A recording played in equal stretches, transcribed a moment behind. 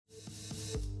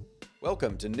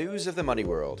Welcome to News of the Money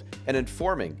World, an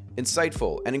informing,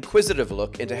 insightful, and inquisitive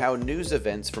look into how news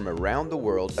events from around the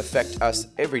world affect us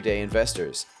everyday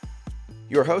investors.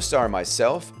 Your hosts are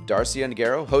myself, Darcy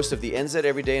Ungaro, host of the NZ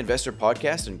Everyday Investor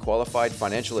podcast and qualified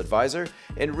financial advisor,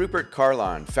 and Rupert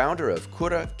Carlyon, founder of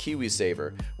Kura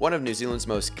KiwiSaver, one of New Zealand's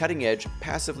most cutting-edge,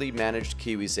 passively managed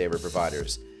KiwiSaver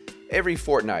providers. Every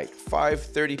fortnight,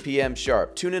 5:30 p.m.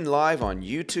 sharp, tune in live on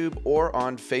YouTube or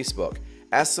on Facebook.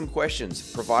 Ask some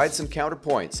questions, provide some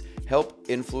counterpoints, help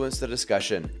influence the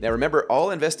discussion. Now remember,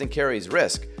 all investing carries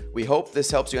risk. We hope this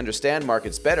helps you understand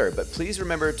markets better, but please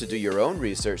remember to do your own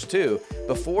research too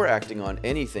before acting on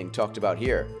anything talked about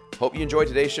here. Hope you enjoyed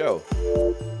today's show.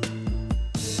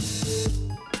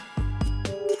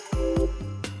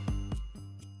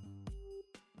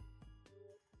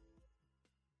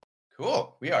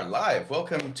 Cool, we are live.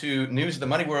 Welcome to News of the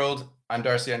Money World. I'm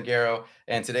Darcy Ungaro,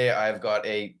 and today I've got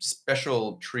a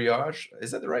special triage.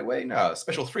 Is that the right way? No,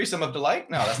 special threesome of delight?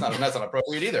 No, that's not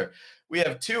appropriate either. We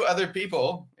have two other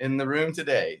people in the room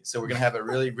today, so we're going to have a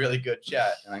really, really good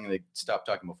chat, and I'm going to stop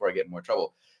talking before I get in more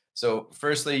trouble. So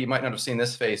firstly, you might not have seen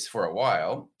this face for a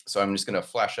while, so I'm just going to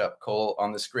flash up Cole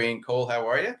on the screen. Cole, how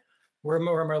are you? Where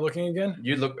am I looking again?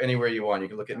 You look anywhere you want. You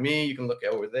can look at me. You can look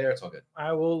over there. It's all good.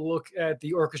 I will look at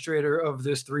the orchestrator of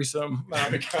this threesome.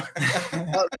 I'm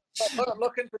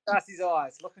looking for Darcy's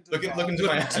eyes. Looking to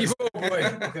my eyes. Oh boy.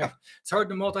 Okay. It's hard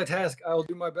to multitask. I'll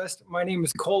do my best. My name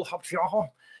is Cole Hopfiaho.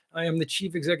 I am the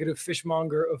chief executive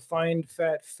fishmonger of Find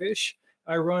Fat Fish.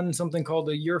 I run something called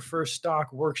the Your First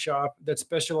Stock workshop that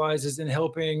specializes in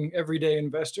helping everyday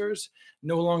investors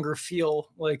no longer feel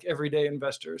like everyday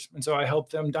investors. And so I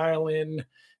help them dial in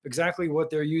exactly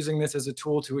what they're using this as a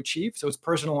tool to achieve. So it's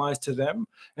personalized to them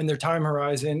and their time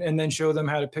horizon, and then show them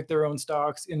how to pick their own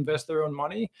stocks, invest their own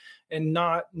money, and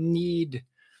not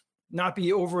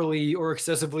be overly or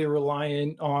excessively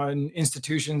reliant on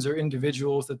institutions or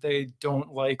individuals that they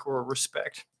don't like or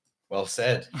respect. Well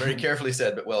said. Very carefully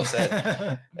said, but well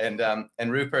said.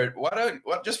 And Rupert,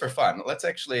 what just for fun, let's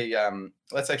actually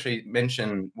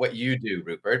mention what you do,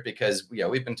 Rupert, because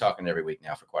we've been talking every week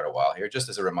now for quite a while here. Just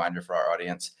as a reminder for our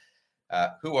audience,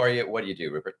 who are you? What do you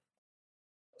do, Rupert?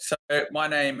 So my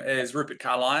name is Rupert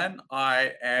Carlyon.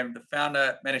 I am the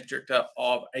founder, managing director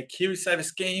of a KiwiSaver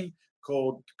scheme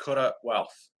called Kura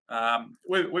Wealth.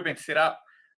 We've been set up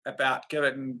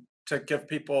to give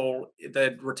people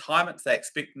the retirements they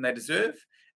expect and they deserve.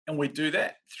 And we do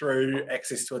that through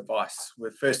access to advice.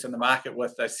 We're first in the market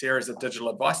with a series of digital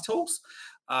advice tools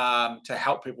to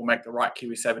help people make the right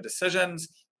KiwiSaver decisions.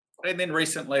 And then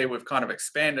recently, we've kind of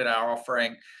expanded our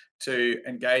offering to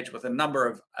engage with a number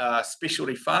of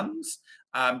specialty funds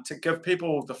to give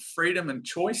people the freedom and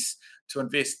choice to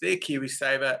invest their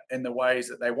KiwiSaver in the ways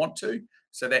that they want to.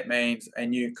 So that means a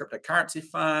new cryptocurrency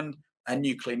fund, a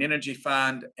new clean energy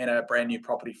fund, and a brand new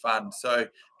property fund. So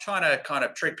trying to kind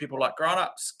of treat people like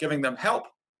grown-ups, giving them help,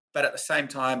 but at the same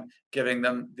time, giving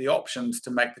them the options to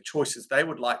make the choices they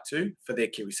would like to for their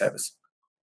KiwiSavers.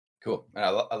 Cool. And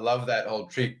I love that whole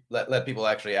let people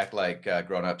actually act like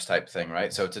grown-ups type thing,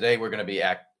 right? So today we're going to be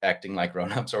acting like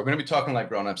grown-ups, or we're going to be talking like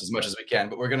grown-ups as much as we can,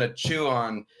 but we're going to chew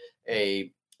on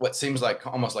what seems like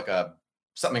almost like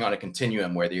something on a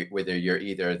continuum, whether you're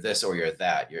either this or you're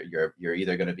that. You're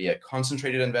either going to be a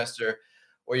concentrated investor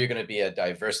or you're going to be a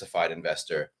diversified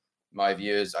investor. My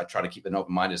view is I try to keep an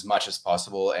open mind as much as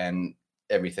possible, and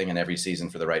everything in every season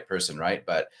for the right person, right?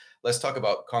 But let's talk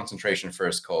about concentration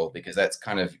first, Cole, because that's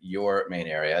kind of your main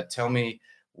area. Tell me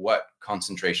what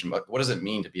does it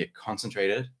mean to be a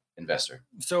concentrated investor?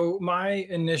 So my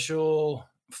initial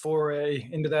foray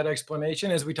into that explanation,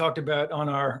 as we talked about on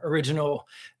our original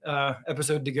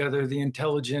episode together, the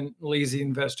intelligent, lazy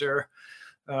investor,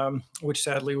 which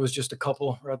sadly was just a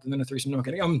couple rather than a threesome. No, I'm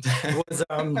kidding. Was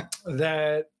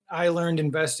that I learned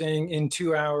investing in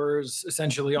 2 hours,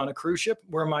 essentially on a cruise ship,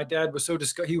 where my dad was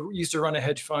he used to run a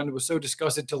hedge fund, was so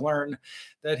disgusted to learn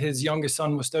that his youngest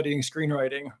son was studying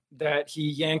screenwriting that he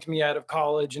yanked me out of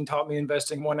college and taught me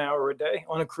investing 1 hour a day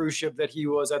on a cruise ship that he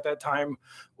was at that time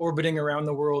orbiting around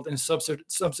the world and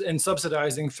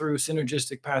subsidizing through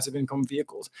synergistic passive income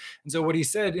vehicles. And so what he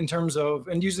said in terms of,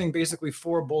 and using basically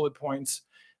 4 bullet points,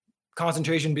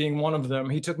 concentration being one of them,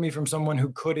 he took me from someone who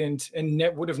couldn't and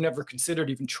would have never considered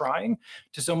even trying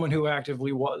to someone who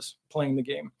actively was playing the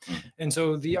game. And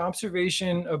so the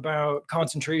observation about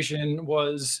concentration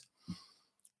was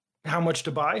how much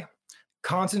to buy.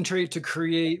 Concentrate to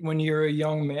create when you're a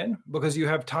young man, because you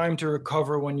have time to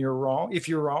recover when you're wrong, if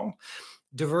you're wrong.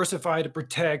 Diversify to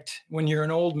protect when you're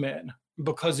an old man,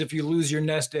 because if you lose your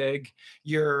nest egg,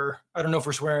 I don't know if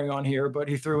we're swearing on here, but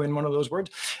he threw in one of those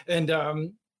words. And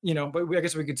but I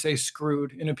guess we could say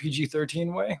screwed in a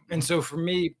PG-13 way. And so for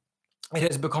me, it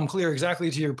has become clear,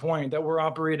 exactly to your point, that we're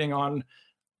operating on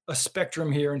a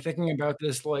spectrum here and thinking about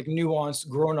this like nuanced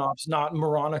grown-ups, not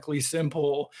moronically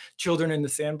simple children in the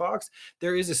sandbox.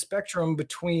 There is a spectrum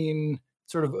between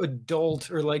sort of adult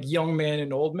or like young man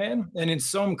and old man. And in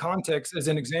some contexts, as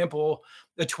an example,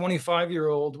 a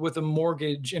 25-year-old with a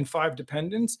mortgage and 5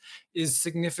 dependents is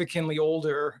significantly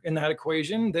older in that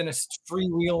equation than a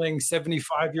freewheeling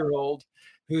 75-year-old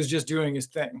who's just doing his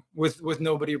thing with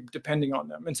nobody depending on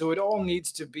them. And so it all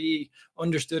needs to be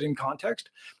understood in context.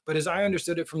 But as I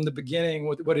understood it from the beginning,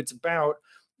 what it's about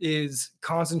is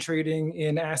concentrating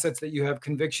in assets that you have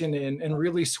conviction in and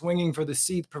really swinging for the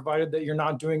seat, provided that you're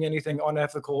not doing anything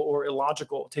unethical or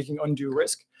illogical, taking undue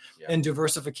risk. Yeah. And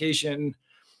diversification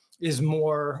is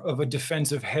more of a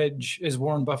defensive hedge, as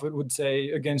Warren Buffett would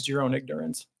say, against your own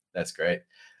ignorance. That's great.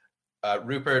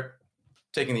 Rupert,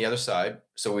 taking the other side.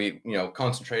 So we,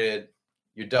 concentrated,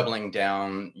 you're doubling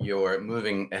down, you're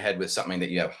moving ahead with something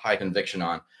that you have high conviction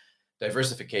on.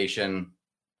 Diversification,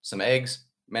 some eggs,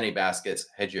 many baskets,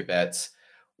 hedge your bets.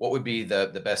 What would be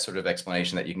the best sort of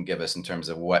explanation that you can give us in terms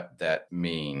of what that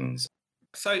means?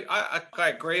 So I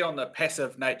agree on the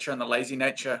passive nature and the lazy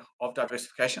nature of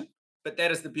diversification, but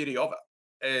that is the beauty of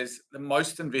it, is the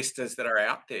most investors that are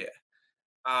out there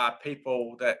are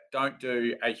people that don't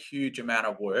do a huge amount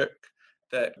of work,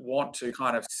 that want to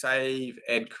kind of save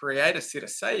and create a set of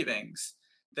savings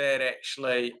that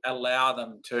actually allow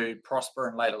them to prosper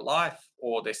in later life,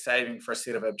 or they're saving for a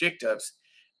set of objectives.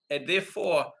 And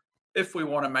therefore, if we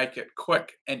want to make it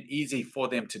quick and easy for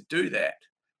them to do that,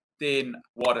 then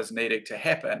what is needed to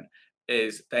happen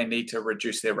is they need to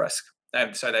reduce their risk.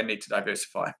 And so they need to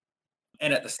diversify.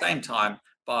 And at the same time,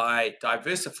 by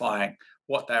diversifying,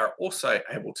 what they are also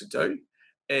able to do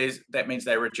is that means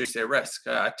they reduce their risk.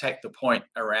 I take the point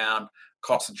around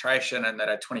concentration and that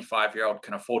a 25-year-old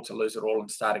can afford to lose it all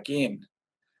and start again.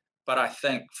 But I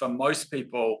think for most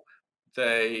people,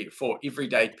 for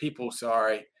everyday people,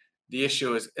 the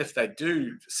issue is if they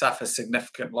do suffer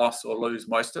significant loss or lose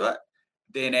most of it,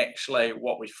 then actually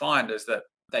what we find is that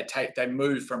they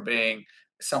move from being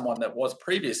someone that was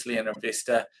previously an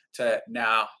investor to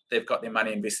now they've got their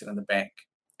money invested in the bank.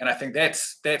 And I think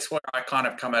that's where I kind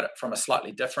of come at it from a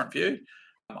slightly different view.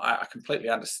 I completely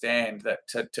understand that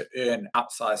to earn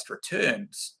outsized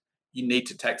returns, you need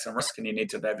to take some risk and you need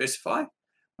to diversify.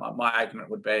 My argument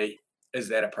would be, is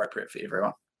that appropriate for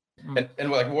everyone?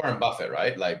 And like Warren Buffett,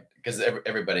 right? Like, because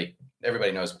everybody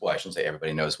knows, well, I shouldn't say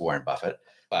everybody knows Warren Buffett,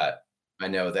 but I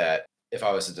know that if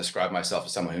I was to describe myself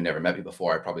as someone who never met me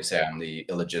before, I'd probably say I'm the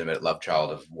illegitimate love child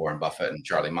of Warren Buffett and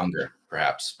Charlie Munger,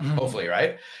 perhaps, hopefully,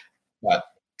 right? But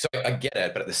so I get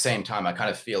it, but at the same time, I kind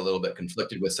of feel a little bit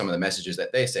conflicted with some of the messages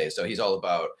that they say. So he's all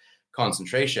about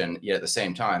concentration, yet at the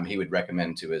same time, he would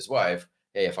recommend to his wife,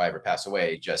 hey, if I ever pass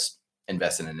away, just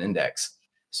invest in an index.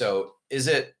 So is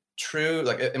it true,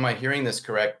 like, am I hearing this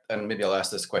correct? And maybe I'll ask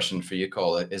this question for you,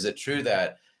 Cole. Is it true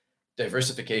that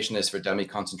diversification is for dummy,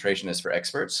 concentration is for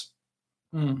experts?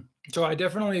 So I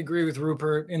definitely agree with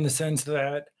Rupert in the sense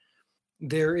that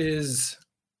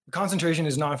concentration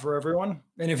is not for everyone.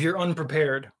 And if you're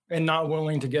unprepared and not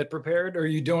willing to get prepared, or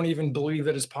you don't even believe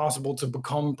that it's possible to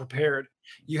become prepared,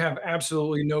 you have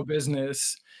absolutely no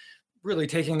business really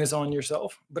taking this on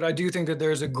yourself. But I do think that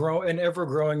there's an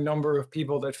ever-growing number of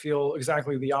people that feel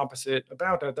exactly the opposite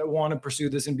about that want to pursue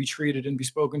this and be treated and be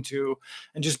spoken to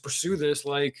and just pursue this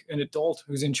like an adult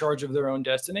who's in charge of their own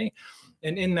destiny.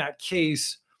 And in that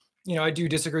case, I do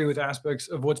disagree with aspects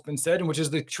of what's been said, and which is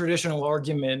the traditional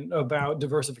argument about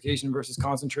diversification versus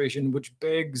concentration, which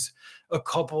begs a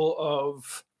couple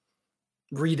of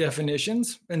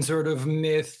redefinitions and sort of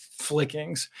myth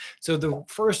flickings. So the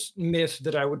first myth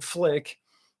that I would flick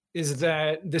is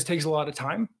that this takes a lot of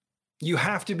time. You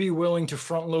have to be willing to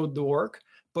front load the work,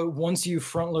 but once you've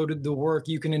front loaded the work,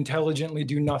 you can intelligently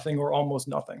do nothing or almost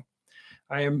nothing.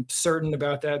 I am certain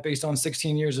about that based on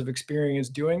 16 years of experience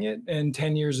doing it and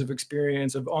 10 years of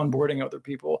experience of onboarding other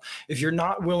people. If you're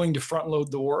not willing to front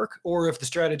load the work, or if the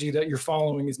strategy that you're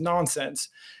following is nonsense,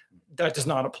 that does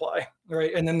not apply,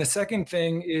 right? And then the second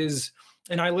thing is,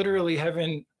 and I literally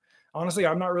honestly,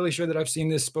 I'm not really sure that I've seen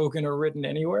this spoken or written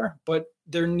anywhere, but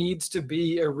there needs to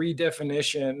be a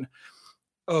redefinition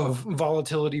of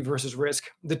volatility versus risk.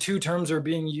 The two terms are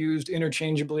being used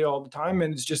interchangeably all the time,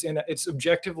 and it's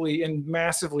objectively and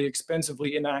massively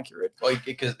expensively inaccurate. Well,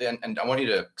 because and I want you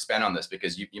to expand on this,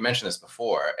 because you mentioned this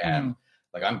before, and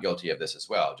like I'm guilty of this as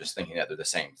well, just thinking that they're the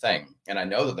same thing, and I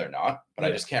know that they're not, but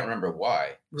I just can't remember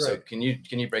why. Right. So can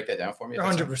you break that down for me?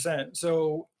 100%.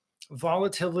 So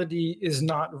volatility is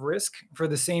not risk for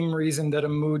the same reason that a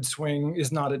mood swing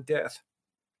is not a death.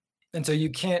 And so you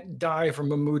can't die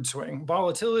from a mood swing.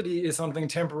 Volatility is something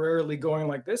temporarily going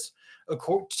like this,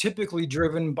 typically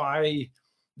driven by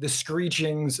the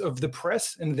screechings of the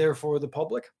press and therefore the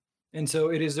public. And so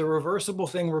it is a reversible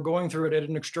thing. We're going through it at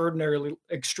an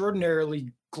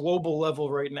extraordinarily global level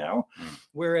right now,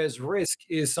 whereas risk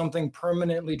is something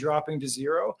permanently dropping to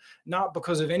zero, not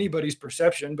because of anybody's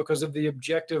perception, because of the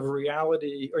objective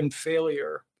reality and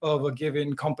failure of a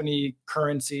given company,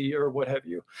 currency, or what have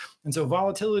you. And so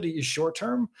volatility is short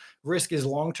term, risk is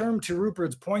long term. To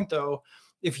Rupert's point, though,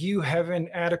 if you haven't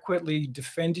adequately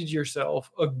defended yourself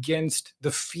against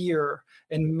the fear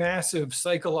and massive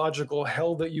psychological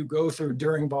hell that you go through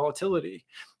during volatility,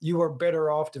 you are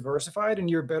better off diversified, and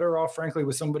you're better off, frankly,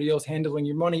 with somebody else handling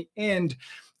your money and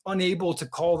unable to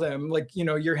call them, like,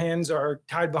 your hands are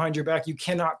tied behind your back. You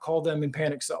cannot call them and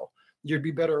panic sell. You'd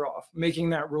be better off making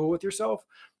that rule with yourself.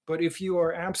 But if you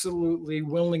are absolutely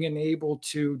willing and able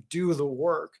to do the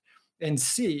work and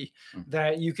see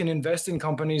that you can invest in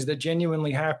companies that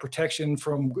genuinely have protection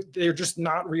from, they're just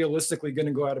not realistically going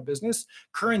to go out of business.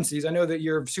 Currencies, I know that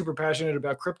you're super passionate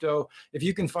about crypto. If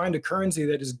you can find a currency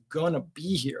that is going to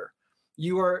be here,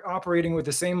 you are operating with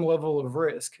the same level of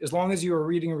risk, as long as you are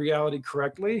reading reality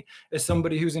correctly, as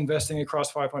somebody who's investing across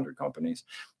 500 companies.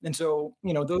 And so,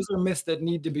 those are myths that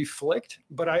need to be flicked,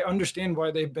 but I understand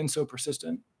why they've been so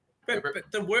persistent. But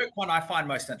the work one I find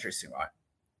most interesting, right?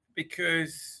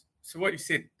 Because, so what you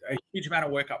said, a huge amount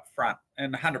of work up front,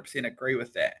 and 100% agree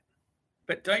with that.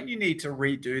 But don't you need to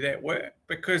redo that work?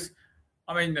 Because,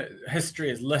 history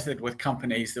is littered with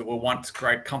companies that were once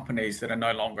great companies that are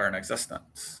no longer in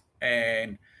existence.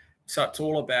 And so it's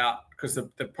all about, because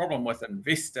the problem with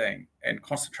investing and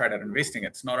concentrated investing,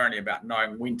 it's not only about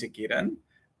knowing when to get in,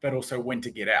 but also when to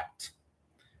get out.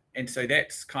 And so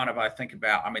that's kind of, I think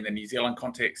about, the New Zealand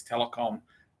context, telecom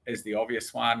is the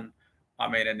obvious one.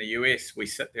 In the US, we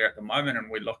sit there at the moment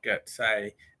and we look at,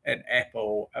 say, an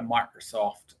Apple, a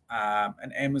Microsoft,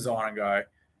 an Amazon and go,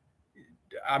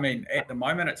 at the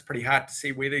moment, it's pretty hard to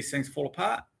see where these things fall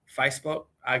apart. Facebook,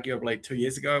 arguably 2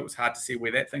 years ago, it was hard to see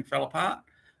where that thing fell apart.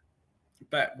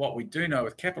 But what we do know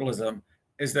with capitalism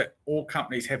is that all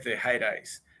companies have their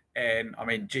heydays. And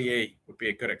GE would be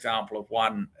a good example of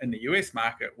one in the US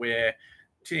market where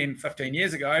 10, 15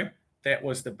 years ago, that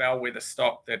was the bellwether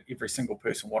stock that every single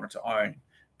person wanted to own.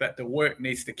 But the work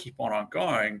needs to keep on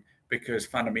going, because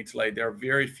fundamentally there are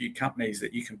very few companies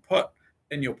that you can put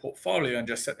in your portfolio and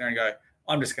just sit there and go,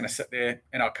 I'm just going to sit there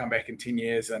and I'll come back in 10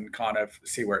 years and kind of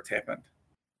see where it's happened.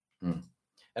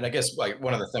 And I guess like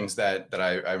one of the things that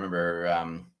I remember,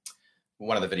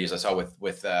 one of the videos I saw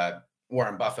with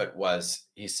Warren Buffett was,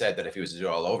 he said that if he was to do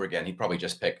it all over again, he'd probably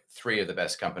just pick 3 of the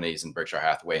best companies in Berkshire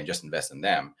Hathaway and just invest in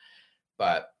them.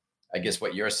 But I guess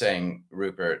what you're saying,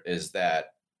 Rupert, is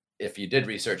that if you did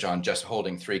research on just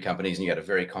holding 3 companies and you had a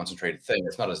very concentrated thing,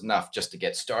 it's not enough just to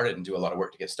get started and do a lot of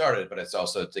work to get started, but it's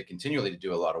also to continually to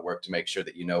do a lot of work to make sure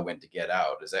that you know when to get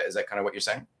out. Is that kind of what you're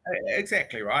saying?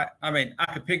 Exactly right.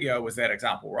 Archipelago was that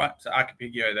example, right? So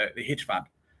Archipelago, the hedge fund,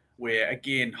 where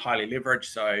again, highly leveraged,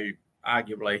 so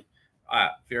arguably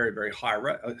very, very high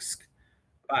risk.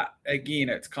 But again,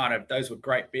 it's kind of, those were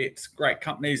great bets, great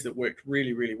companies that worked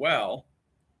really, really well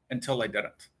until they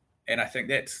didn't. And I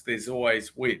think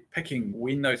we're picking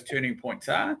when those turning points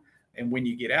are and when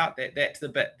you get out. That's the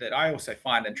bit that I also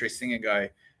find interesting and go,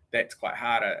 that's quite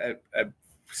hard.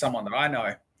 Someone that I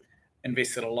know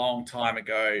invested a long time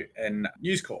ago in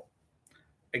News Corp.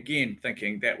 Again,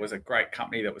 thinking that was a great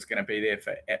company that was going to be there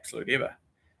for absolute ever.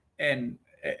 And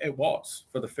it was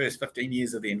for the first 15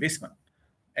 years of the investment.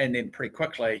 And then pretty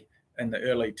quickly in the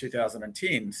early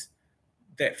 2010s,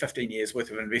 that 15 years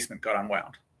worth of investment got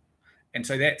unwound. And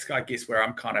so that's, I guess, where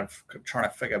I'm kind of trying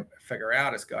to figure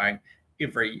out is going,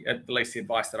 at least the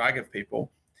advice that I give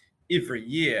people, every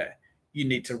year you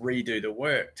need to redo the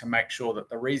work to make sure that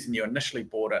the reason you initially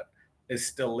bought it is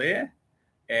still there.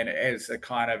 And as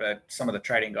some of the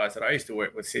trading guys that I used to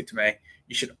work with said to me,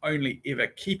 you should only ever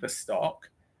keep a stock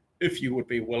if you would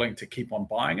be willing to keep on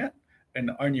buying it. And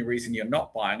the only reason you're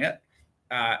not buying it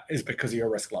is because of your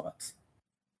risk limits.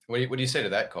 What do you say to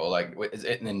that, Cole? Like, is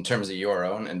it in terms of your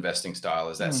own investing style?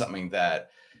 Is that something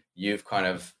that you've kind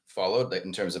of followed, like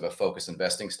in terms of a focused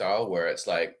investing style, where it's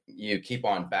like you keep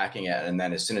on backing it, and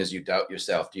then as soon as you doubt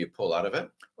yourself, do you pull out of it?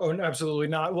 Oh, absolutely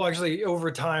not. Well, actually, over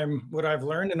time, what I've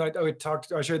learned, and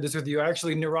I shared this with you. I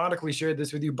actually neurotically shared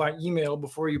this with you by email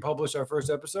before you published our first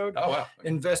episode. Oh, wow.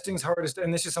 Investing's hardest,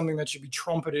 and this is something that should be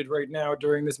trumpeted right now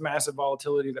during this massive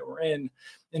volatility that we're in.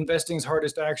 Investing's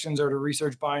hardest actions are to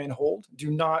research, buy, and hold.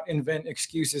 Do not invent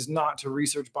excuses not to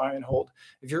research, buy, and hold.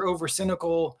 If you're over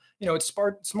cynical, it's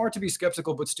smart to be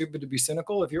skeptical, but stupid to be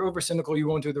cynical. If you're over cynical, you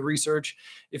won't do the research.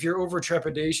 If you're over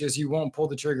trepidatious, you won't pull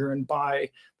the trigger and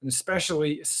buy. And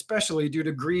especially due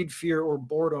to greed, fear, or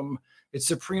boredom, it's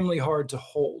supremely hard to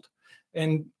hold.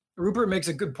 And Rupert makes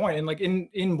a good point. And like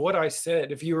in what I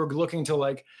said, if you were looking to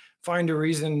like find a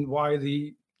reason why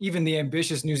even the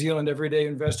ambitious New Zealand everyday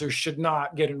investors should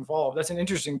not get involved, that's an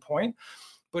interesting point.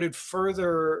 But it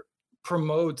further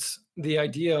promotes the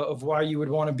idea of why you would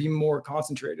want to be more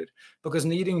concentrated, because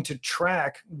needing to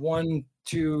track 1,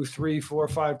 2, 3, 4,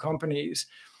 5 companies,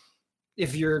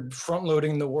 if you're front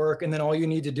loading the work and then all you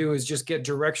need to do is just get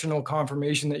directional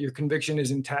confirmation that your conviction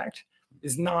is intact,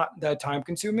 is not that time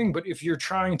consuming. But if you're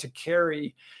trying to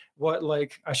carry what,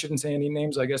 like, I shouldn't say any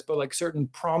names, I guess, but like certain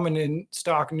prominent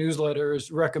stock newsletters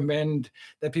recommend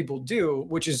that people do,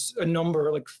 which is a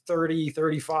number like 30,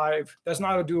 35, that's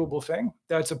not a doable thing.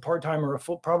 That's a part-time or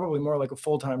probably more like a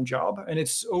full-time job. And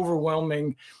it's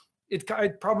overwhelming. It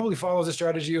probably follows a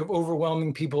strategy of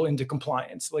overwhelming people into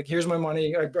compliance. Like, here's my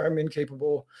money, I'm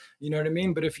incapable, you know what I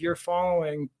mean? But if you're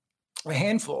following a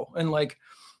handful, and like,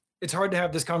 it's hard to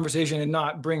have this conversation and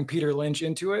not bring Peter Lynch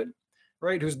into it,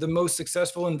 right? Who's the most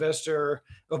successful investor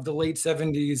of the late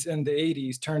 70s and the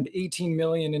 80s, turned 18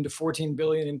 million into 14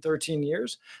 billion in 13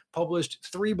 years, published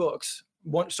 3 books,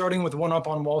 starting with One Up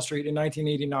on Wall Street in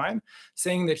 1989,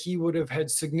 saying that he would have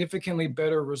had significantly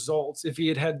better results if he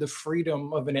had had the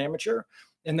freedom of an amateur,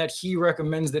 and that he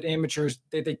recommends that amateurs,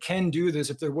 that they can do this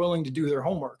if they're willing to do their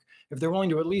homework. If they're willing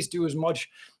to at least do as much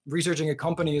researching a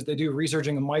company as they do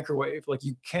researching a microwave, like,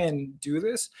 you can do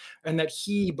this. And that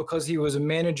he, because he was a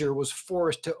manager, was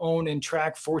forced to own and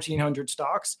track 1,400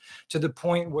 stocks to the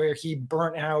point where he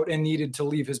burnt out and needed to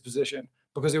leave his position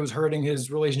because it was hurting his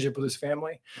relationship with his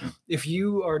family. If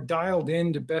you are dialed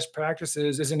into best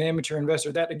practices as an amateur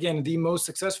investor, that, again, the most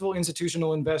successful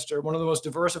institutional investor, one of the most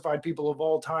diversified people of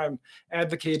all time,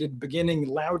 advocated beginning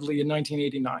loudly in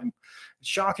 1989.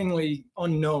 Shockingly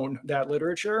unknown, that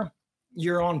literature.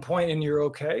 You're on point and you're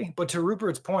okay. But to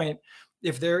Rupert's point,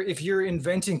 if you're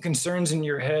inventing concerns in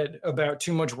your head about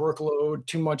too much workload,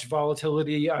 too much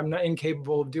volatility, I'm not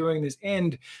incapable of doing this,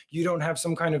 and you don't have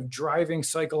some kind of driving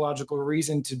psychological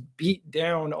reason to beat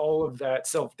down all of that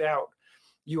self-doubt,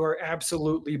 you are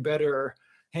absolutely better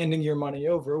handing your money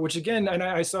over. Which, again, and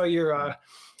I saw your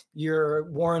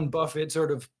Warren Buffett sort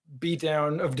of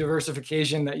beatdown of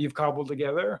diversification that you've cobbled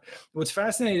together. What's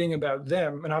fascinating about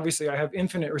them, and obviously I have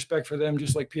infinite respect for them,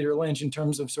 just like Peter Lynch, in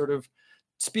terms of sort of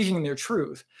speaking their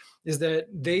truth, is that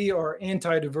they are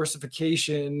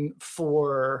anti-diversification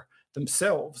for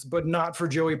themselves, but not for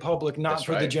Joey Public, not That's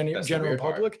for right. the general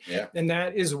public. Yeah. And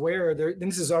that is where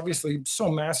this is obviously so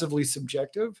massively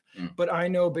subjective, but I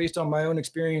know, based on my own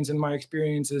experience and my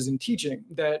experiences in teaching,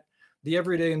 that the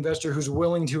everyday investor who's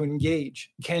willing to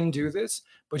engage can do this.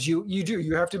 But you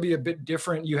have to be a bit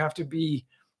different. You have to be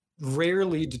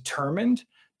rarely determined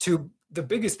to. The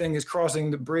biggest thing is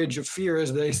crossing the bridge of fear,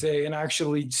 as they say, and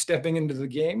actually stepping into the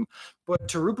game. But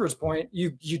to Rupert's point,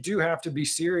 you do have to be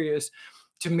serious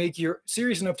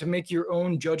enough to make your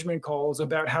own judgment calls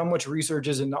about how much research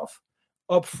is enough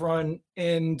upfront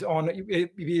and on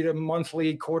be it a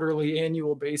monthly, quarterly,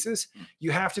 annual basis.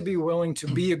 You have to be willing to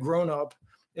be a grown-up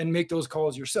and make those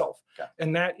calls yourself. Okay.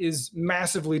 And that is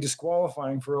massively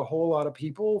disqualifying for a whole lot of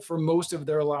people for most of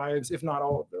their lives, if not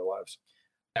all of their lives.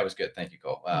 That was good. Thank you,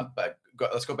 Cole. But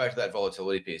let's go back to that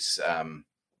volatility piece,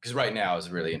 because right now is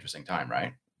a really interesting time,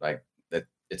 right? Like, that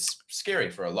it's scary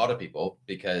for a lot of people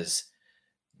because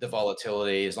the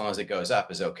volatility, as long as it goes up,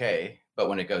 is okay. But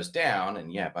when it goes down,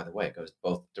 and yeah, by the way, it goes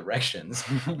both directions,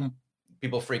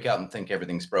 people freak out and think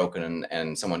everything's broken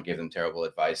and someone gave them terrible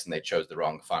advice and they chose the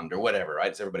wrong fund or whatever,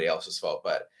 right? It's everybody else's fault.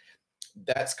 But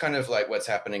that's kind of like what's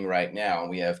happening right now. And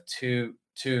we have two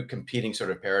competing sort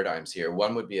of paradigms here.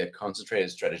 One would be a concentrated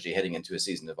strategy heading into a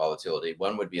season of volatility.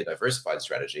 One would be a diversified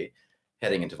strategy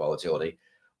heading into volatility.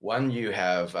 One, you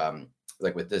have,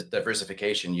 like with this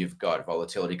diversification, you've got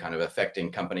volatility kind of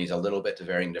affecting companies a little bit to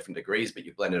varying different degrees, but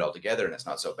you blend it all together and it's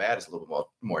not so bad. It's a little bit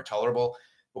more tolerable.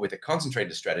 But with a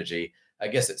concentrated strategy, I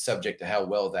guess it's subject to how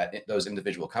well those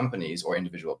individual companies or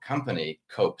individual company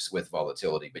copes with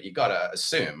volatility. But you got to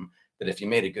assume that if you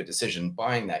made a good decision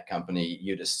buying that company,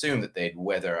 you'd assume that they'd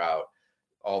weather out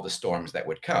all the storms that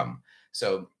would come.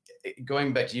 So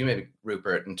going back to you, maybe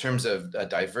Rupert, in terms of a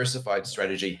diversified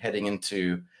strategy heading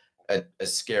into a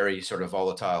scary sort of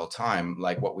volatile time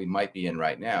like what we might be in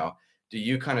right now, do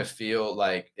you kind of feel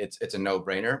like it's a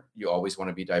no-brainer? You always want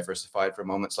to be diversified for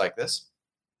moments like this?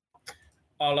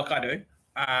 Oh, look, I do.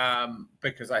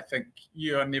 Because I think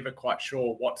you're never quite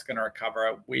sure what's going to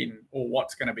recover when, or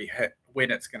what's going to be hit, when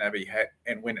it's going to be hit,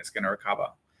 and when it's going to recover.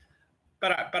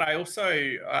 But I also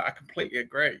I completely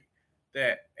agree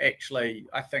that actually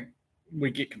I think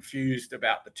we get confused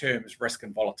about the terms risk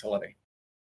and volatility.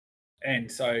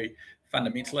 And so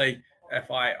fundamentally,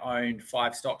 if I owned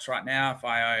 5 stocks right now, if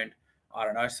I owned, I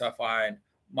don't know, so if I owned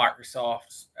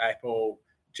Microsoft, Apple,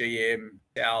 GM,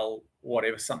 Dell,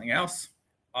 whatever, something else,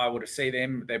 I would have seen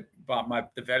them, the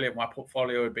value of my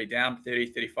portfolio would be down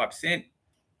 30, 35%.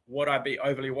 Would I be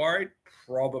overly worried?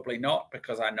 Probably not,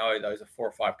 because I know those are 4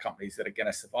 or 5 companies that are going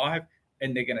to survive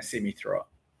and they're going to see me through it.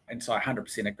 And so I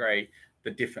 100% agree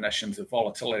the definitions of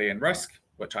volatility and risk,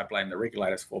 which I blame the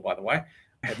regulators for, by the way,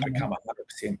 have become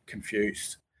 100%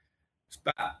 confused.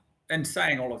 But in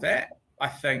saying all of that, I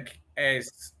think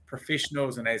as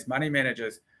professionals and as money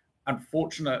managers,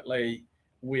 unfortunately,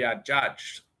 we are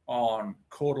judged on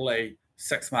quarterly,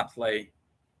 6-monthly,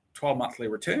 12-monthly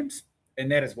returns.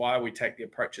 And that is why we take the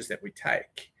approaches that we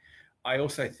take. I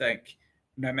also think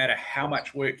no matter how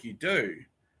much work you do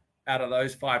out of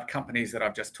those 5 companies that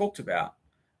I've just talked about,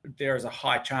 there is a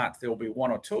high chance there will be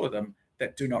 1 or 2 of them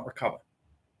that do not recover.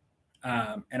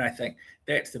 And I think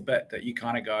that's the bit that you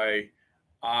kind of go,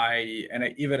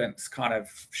 and evidence kind of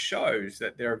shows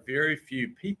that there are very few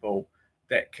people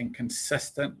that can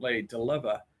consistently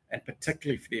deliver, and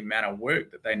particularly for the amount of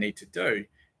work that they need to do,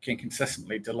 can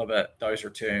consistently deliver those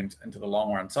returns into the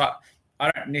long run. So I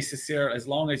don't necessarily, as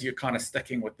long as you're kind of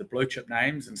sticking with the blue chip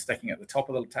names and sticking at the top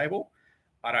of the table,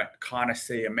 I don't kind of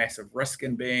see a massive risk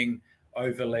in being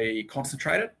overly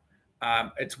concentrated.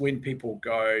 It's when people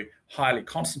go highly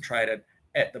concentrated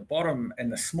at the bottom in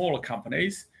the smaller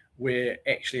companies where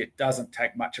actually it doesn't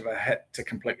take much of a hit to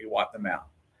completely wipe them out.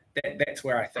 That's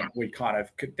where I think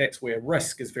that's where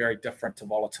risk is very different to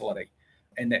volatility.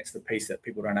 And that's the piece that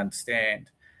people don't understand.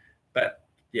 But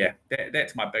yeah,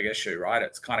 that's my big issue, right?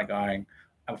 It's kind of going,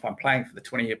 if I'm playing for the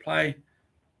 20-year play,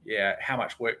 yeah, how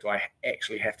much work do I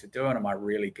actually have to do? And am I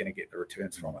really going to get the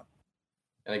returns from it?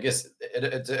 And I guess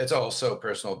it's all so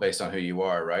personal based on who you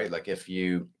are, right? Like if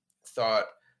you thought,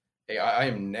 hey, I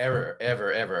am never,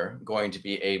 ever, ever going to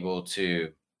be able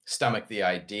to stomach the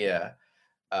idea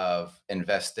of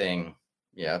investing,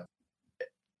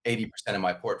 80% of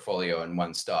my portfolio in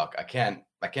one stock. I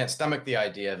can't stomach the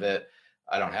idea of it.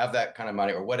 I don't have that kind of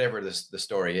money, or whatever the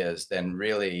story is. Then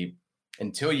really,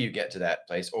 until you get to that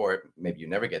place, or maybe you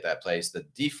never get that place, the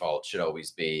default should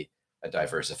always be a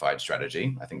diversified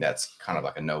strategy. I think that's kind of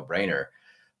like a no-brainer.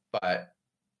 But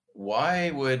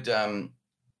why would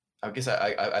I guess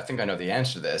I think I know the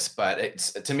answer to this, but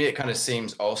to me it kind of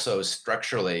seems also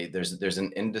structurally there's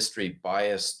an industry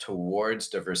bias towards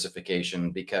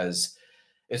diversification, because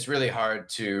it's really hard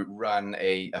to run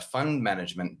a fund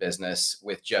management business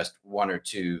with just 1 or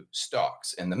 2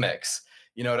 stocks in the mix.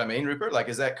 You know what I mean, Rupert? Like,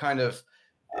 is that kind of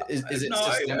is it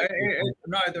systemic?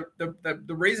 No,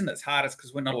 the reason it's hard is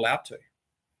because we're not allowed to.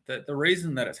 The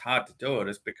reason that it's hard to do it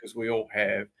is because we all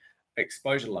have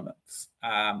exposure limits,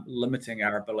 limiting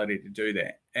our ability to do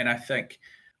that. And I think,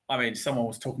 someone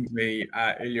was talking to me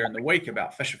earlier in the week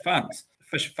about Fisher Funds.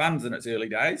 Fisher Funds in its early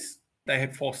days, they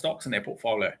had 4 stocks in their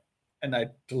portfolio and they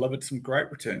delivered some great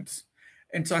returns.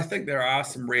 And so I think there are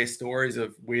some rare stories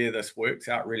of where this works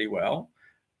out really well.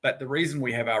 But the reason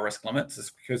we have our risk limits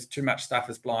is because too much stuff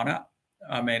is blown up.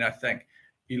 I think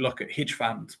you look at hedge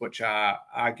funds, which are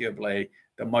arguably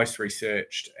the most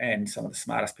researched and some of the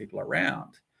smartest people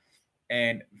around.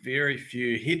 And very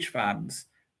few hedge funds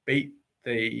beat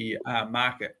the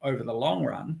market over the long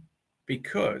run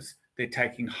because they're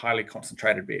taking highly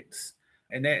concentrated bets.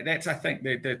 And that's, I think,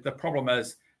 the problem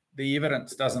is the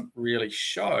evidence doesn't really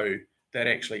show that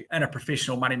actually in a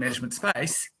professional money management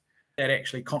space, that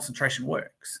actually concentration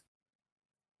works.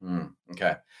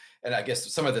 Okay. And I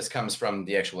guess some of this comes from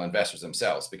the actual investors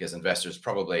themselves, because investors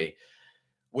probably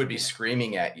would be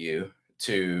screaming at you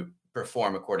to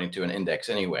perform according to an index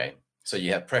anyway. So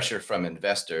you have pressure from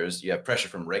investors, you have pressure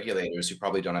from regulators who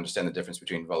probably don't understand the difference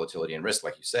between volatility and risk,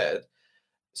 like you said.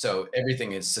 So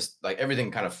everything is just like, everything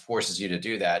kind of forces you to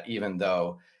do that, even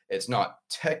though it's not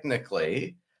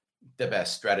technically the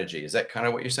best strategy. Is that kind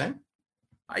of what you're saying?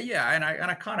 Yeah, and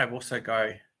I kind of also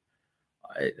go,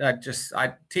 I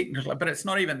technically, but it's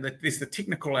not even there's the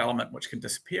technical element which can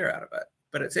disappear out of it,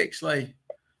 but it's actually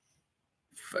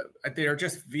They're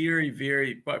just very,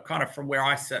 very, but kind of from where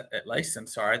I sit at least, and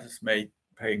sorry, this is me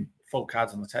putting full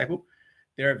cards on the table.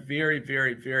 There are very,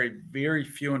 very, very, very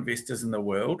few investors in the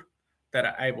world that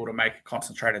are able to make a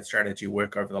concentrated strategy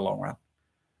work over the long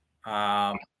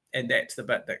run. And that's the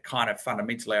bit that kind of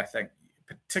fundamentally, I think,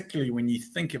 particularly when you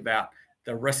think about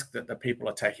the risk that the people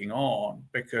are taking on,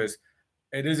 because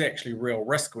it is actually real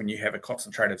risk when you have a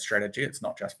concentrated strategy. It's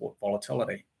not just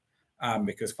volatility,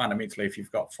 because fundamentally, if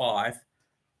you've got 5,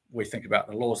 we think about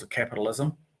the laws of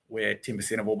capitalism, where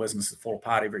 10% of all businesses fall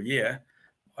apart every year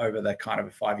over the kind of a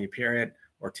 5-year period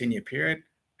or a 10-year period.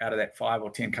 Out of that 5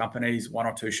 or 10 companies, 1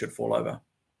 or 2 should fall over.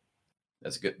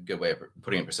 That's a good way of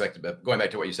putting it in perspective. But going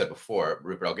back to what you said before,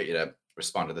 Rupert, I'll get you to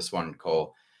respond to this one,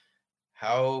 Cole.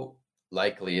 How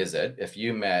likely is it, if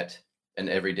you met an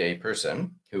everyday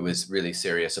person who was really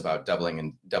serious about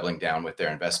doubling down with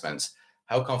their investments,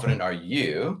 how confident are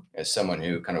you, as someone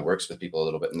who kind of works with people a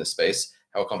little bit in this space,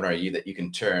 how confident are you that you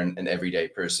can turn an everyday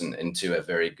person into a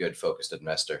very good focused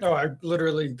investor? Oh, I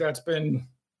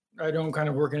don't kind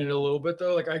of work in it a little bit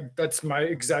though. That's my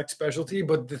exact specialty.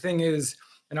 But the thing is,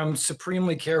 and I'm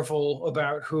supremely careful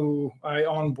about who I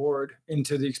onboard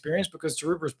into the experience, because to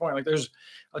Rupert's point, there's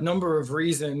a number of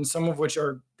reasons, some of which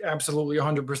are absolutely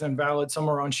 100% valid, some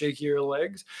are on shakier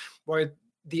legs, why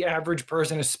the average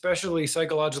person, especially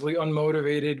psychologically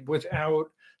unmotivated without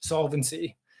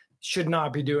solvency, should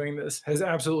not be doing this, has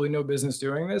absolutely no business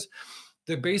doing this.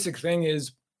 The basic thing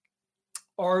is,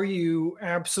 are you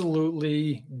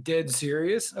absolutely dead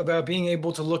serious about being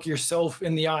able to look yourself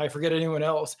in the eye, forget anyone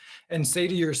else, and say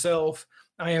to yourself,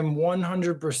 I am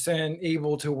 100%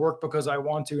 able to work because I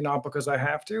want to, not because I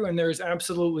have to. And there's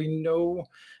absolutely no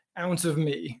ounce of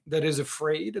me that is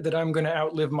afraid that I'm going to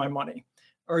outlive my money.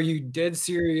 Are you dead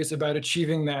serious about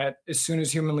achieving that as soon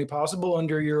as humanly possible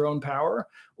under your own power,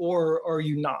 or are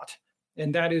you not?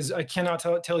 And that is, I cannot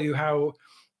tell you how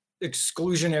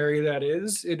exclusionary that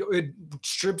is. It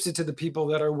strips it to the people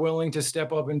that are willing to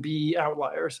step up and be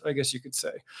outliers, I guess you could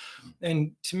say.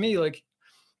 And to me,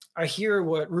 I hear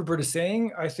what Rupert is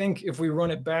saying. I think if we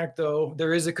run it back, though,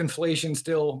 there is a conflation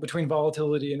still between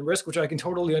volatility and risk, which I can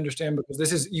totally understand because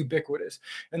this is ubiquitous.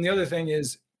 And the other thing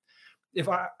is, if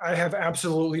I have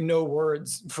absolutely no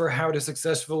words for how to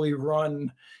successfully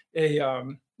run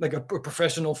a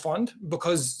professional fund,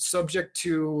 because subject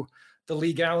to the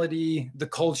legality, the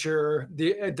culture,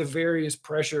 the various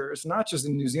pressures, not just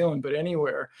in New Zealand, but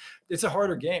anywhere, it's a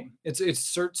harder game.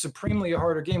 It's supremely a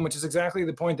harder game, which is exactly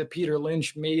the point that Peter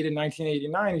Lynch made in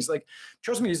 1989. He's like,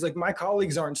 trust me, he's like, my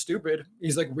colleagues aren't stupid.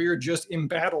 He's like, we're just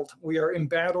embattled. We are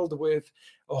embattled with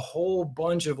a whole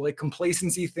bunch of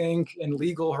complacency think and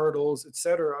legal hurdles,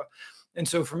 etc. And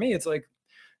so for me, it's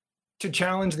to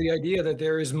challenge the idea that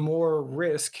there is more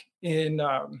risk in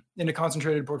a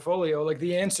concentrated portfolio.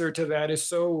 The answer to that is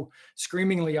so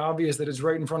screamingly obvious that it's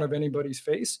right in front of anybody's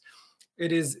face.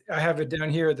 It is, I have it down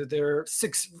here, that there are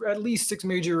at least six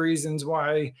major reasons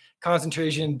why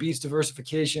concentration beats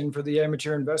diversification for the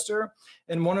amateur investor.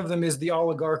 And one of them is the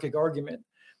oligarchic argument,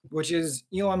 which is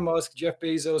Elon Musk, Jeff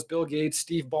Bezos, Bill Gates,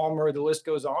 Steve Ballmer, the list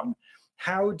goes on.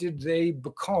 How did they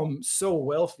become so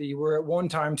wealthy, where at one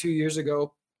time 2 years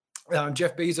ago,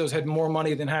 Jeff Bezos had more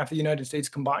money than half the United States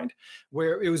combined,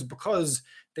 where it was because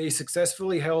they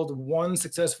successfully held one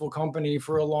successful company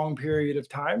for a long period of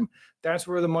time. That's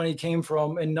where the money came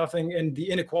from, and the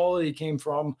inequality came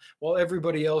from, while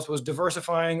everybody else was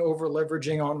diversifying, over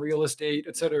leveraging on real estate,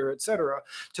 et cetera,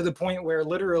 to the point where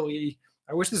literally,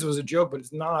 I wish this was a joke, but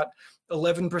it's not,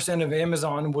 11% of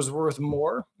Amazon was worth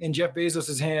more in Jeff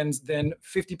Bezos's hands than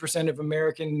 50% of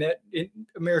American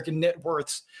net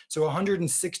worths. So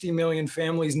 160 million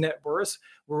families' net worths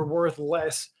were worth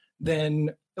less than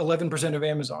 11% of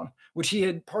Amazon, which he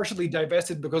had partially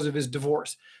divested because of his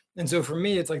divorce. And so for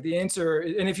me, it's the answer.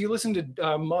 And if you listen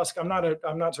to Musk, I'm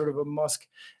not sort of a Musk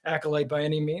acolyte by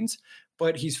any means,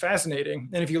 but he's fascinating.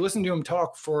 And if you listen to him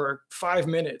talk for 5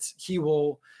 minutes, he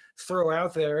will throw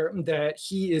out there that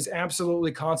he is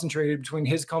absolutely concentrated between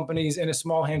his companies and a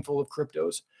small handful of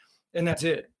cryptos. And that's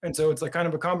it. And so it's kind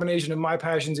of a combination of my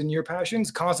passions and your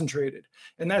passions concentrated.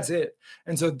 And that's it.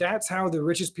 And so that's how the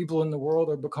richest people in the world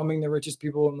are becoming the richest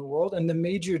people in the world. And the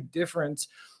major difference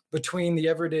between the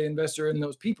everyday investor and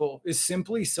those people is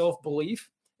simply self-belief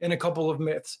and a couple of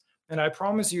myths. And I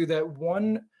promise you that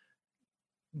one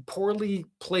poorly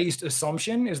placed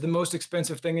assumption is the most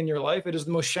expensive thing in your life. It is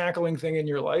the most shackling thing in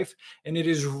your life. And it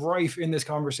is rife in this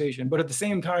conversation. But at the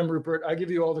same time, Rupert, I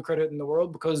give you all the credit in the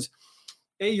world, because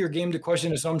A, you're game to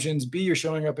question assumptions. B, you're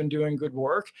showing up and doing good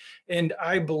work. And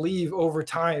I believe over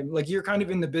time, you're kind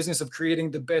of in the business of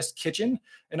creating the best kitchen,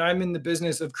 and I'm in the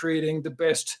business of creating the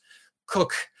best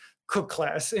cook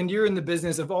class, and you're in the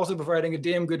business of also providing a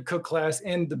damn good cook class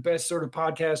and the best sort of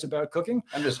podcast about cooking.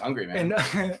 I'm just hungry, man.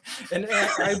 And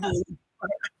I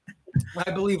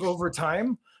believe over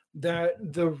time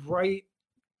that the right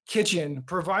kitchen,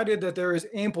 provided that there is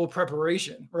ample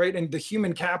preparation, right, and the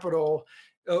human capital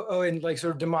and like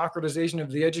sort of democratization of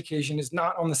the education is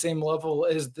not on the same level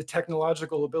as the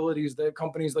technological abilities that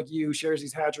companies like you,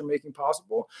 Sharesies, Hatch are making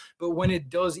possible. But when it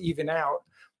does even out,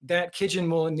 that kitchen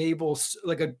will enable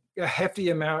like a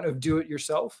hefty amount of do it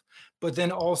yourself, but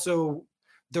then also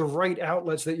the right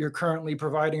outlets that you're currently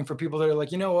providing for people that are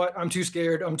like, you know what, I'm too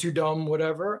scared, I'm too dumb,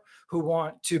 whatever, who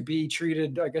want to be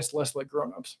treated, I guess, less like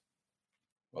grownups.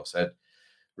 Well said.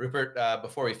 Rupert,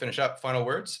 before we finish up, final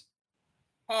words?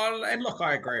 Oh, and look,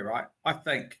 I agree, right? I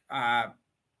think 100%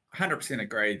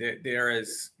 agree that there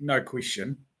is no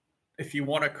question. If you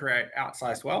want to create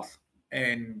outsized wealth,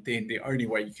 and then the only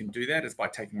way you can do that is by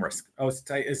taking risk. I would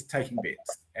say is taking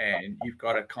bets. And you've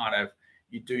got to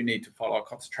you do need to follow a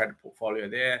concentrated portfolio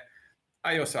there.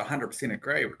 I also 100%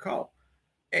 agree with Cole.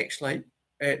 Actually,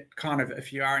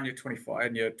 if you are in your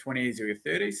 20s or your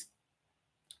 30s,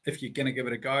 if you're going to give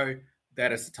it a go,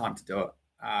 that is the time to do it.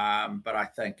 But I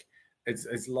think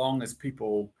as long as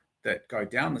people that go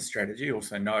down the strategy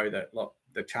also know that, look,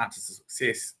 the chances of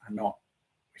success are not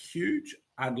huge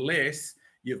unless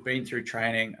you've been through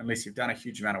training, unless you've done a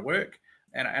huge amount of work.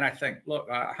 And I think, look,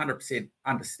 I 100%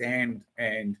 understand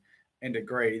and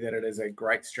agree that it is a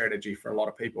great strategy for a lot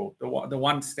of people. The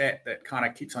one stat that kind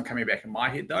of keeps on coming back in my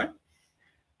head, though,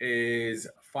 is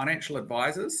financial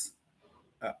advisors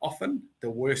are often the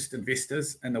worst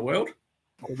investors in the world.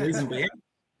 The reason being,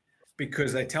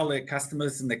 because they tell their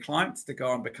customers and their clients to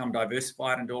go and become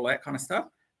diversified and do all that kind of stuff,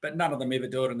 but none of them ever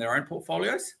do it in their own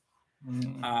portfolios.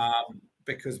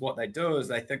 Because what they do is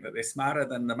they think that they're smarter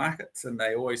than the markets, and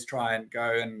they always try and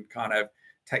go and kind of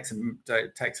take some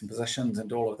positions and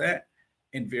do all of that,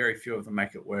 and very few of them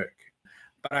make it work.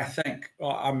 But I think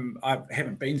I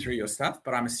haven't been through your stuff,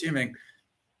 but I'm assuming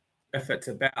if it's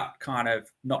about kind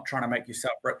of not trying to make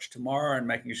yourself rich tomorrow and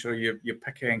making sure you're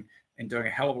picking and doing a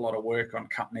hell of a lot of work on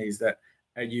companies that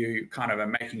you kind of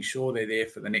are making sure they're there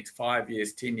for the next 5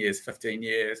 years, 10 years, 15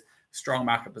 years, strong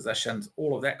market positions,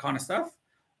 all of that kind of stuff.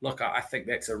 Look, I think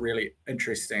that's a really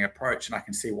interesting approach, and I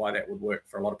can see why that would work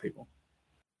for a lot of people.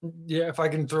 Yeah, if I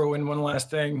can throw in one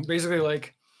last thing, basically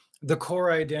like the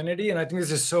core identity. And I think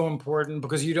this is so important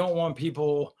because you don't want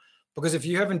people, because if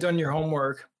you haven't done your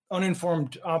homework,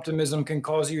 uninformed optimism can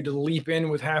cause you to leap in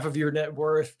with half of your net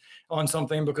worth on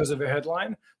something because of a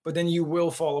headline, but then you will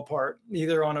fall apart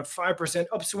either on a 5%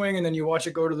 upswing and then you watch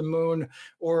it go to the moon,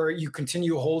 or you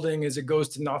continue holding as it goes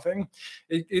to nothing.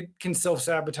 It can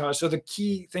self-sabotage. So the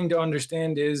key thing to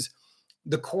understand is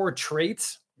the core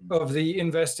traits of the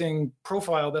investing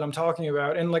profile that I'm talking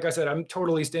about. And like I said, I'm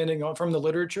totally standing on, from the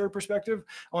literature perspective,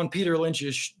 on Peter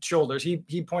Lynch's shoulders.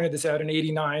 He pointed this out in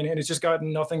 '89, and it's just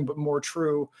gotten nothing but more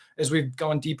true as we've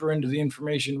gone deeper into the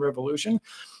information revolution.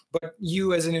 But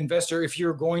you as an investor, if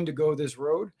you're going to go this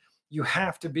road, you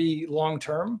have to be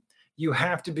long-term, you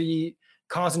have to be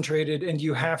concentrated, and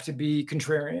you have to be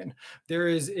contrarian. There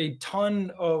is a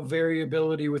ton of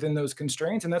variability within those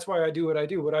constraints, and that's why I do what I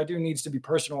do. What I do needs to be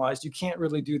personalized. You can't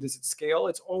really do this at scale.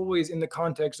 It's always in the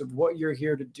context of what you're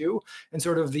here to do and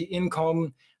sort of the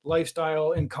income,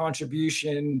 lifestyle, and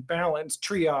contribution balance,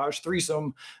 triage,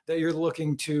 threesome that you're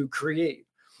looking to create.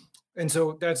 And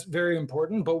so that's very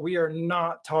important, but we are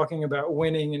not talking about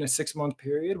winning in a 6-month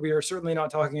period. We are certainly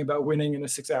not talking about winning in a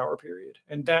 6-hour period.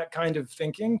 And that kind of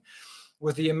thinking,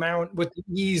 with the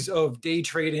ease of day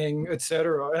trading, et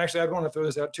cetera. And actually, I'd want to throw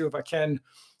this out too, if I can.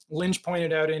 Lynch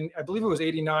pointed out in, I believe it was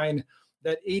 '89,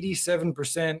 that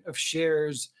 87% of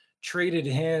shares traded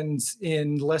hands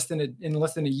in less than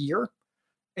a year.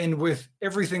 And with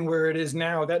everything where it is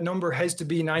now, that number has to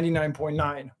be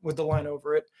 99.9 with the line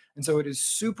over it. And so it is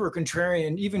super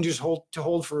contrarian, even just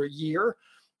hold for a year.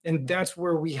 And that's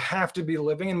where we have to be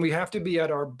living, and we have to be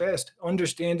at our best,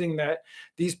 understanding that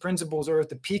these principles are at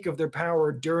the peak of their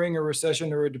power during a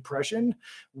recession or a depression,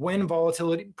 when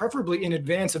volatility, preferably in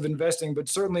advance of investing, but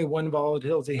certainly when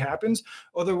volatility happens.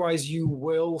 Otherwise, you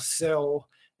will sell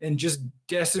and just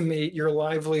decimate your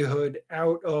livelihood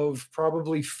out of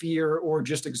probably fear or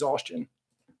just exhaustion.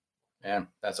 Man,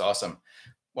 that's awesome.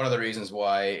 One of the reasons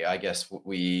why I guess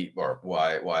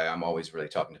why I'm always really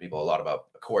talking to people a lot about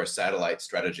a core satellite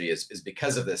strategy is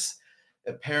because of this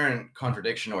apparent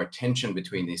contradiction or tension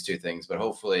between these two things. But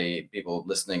hopefully people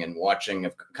listening and watching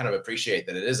have kind of appreciate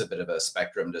that it is a bit of a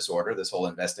spectrum disorder, this whole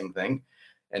investing thing.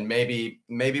 And maybe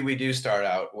we do start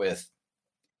out with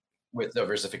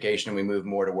diversification and we move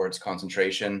more towards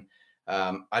concentration.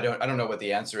 I don't know what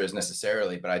the answer is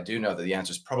necessarily, but I do know that the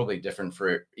answer is probably different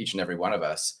for each and every one of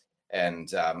us.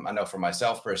 And I know for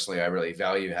myself personally, I really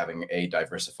value having a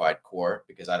diversified core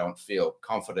because I don't feel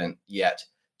confident yet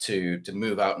to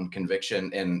move out in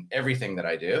conviction in everything that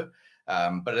I do.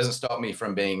 But it doesn't stop me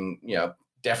from being,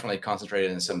 definitely concentrated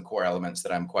in some core elements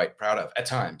that I'm quite proud of at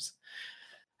times.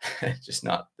 Just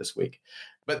not this week.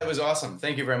 But that was awesome.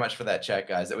 Thank you very much for that chat,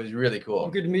 guys. That was really cool.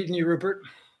 Good meeting you, Rupert.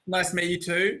 Nice to meet you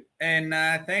too. And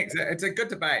thanks. It's a good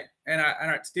debate. And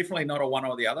it's definitely not a one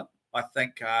or the other. I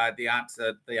think the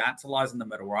answer lies in the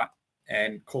middle, right?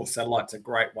 And core satellite's a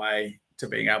great way to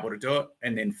being able to do it,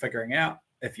 and then figuring out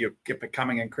if you're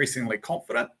becoming increasingly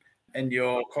confident in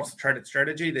your concentrated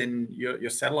strategy, then your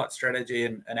satellite strategy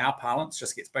in our parlance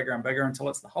just gets bigger and bigger until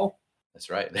it's the whole. That's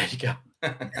right. There you go.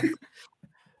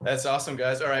 That's awesome,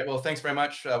 guys. All right. Well, thanks very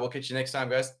much. We'll catch you next time,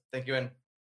 guys. Thank you. Thank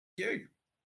you.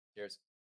 Cheers.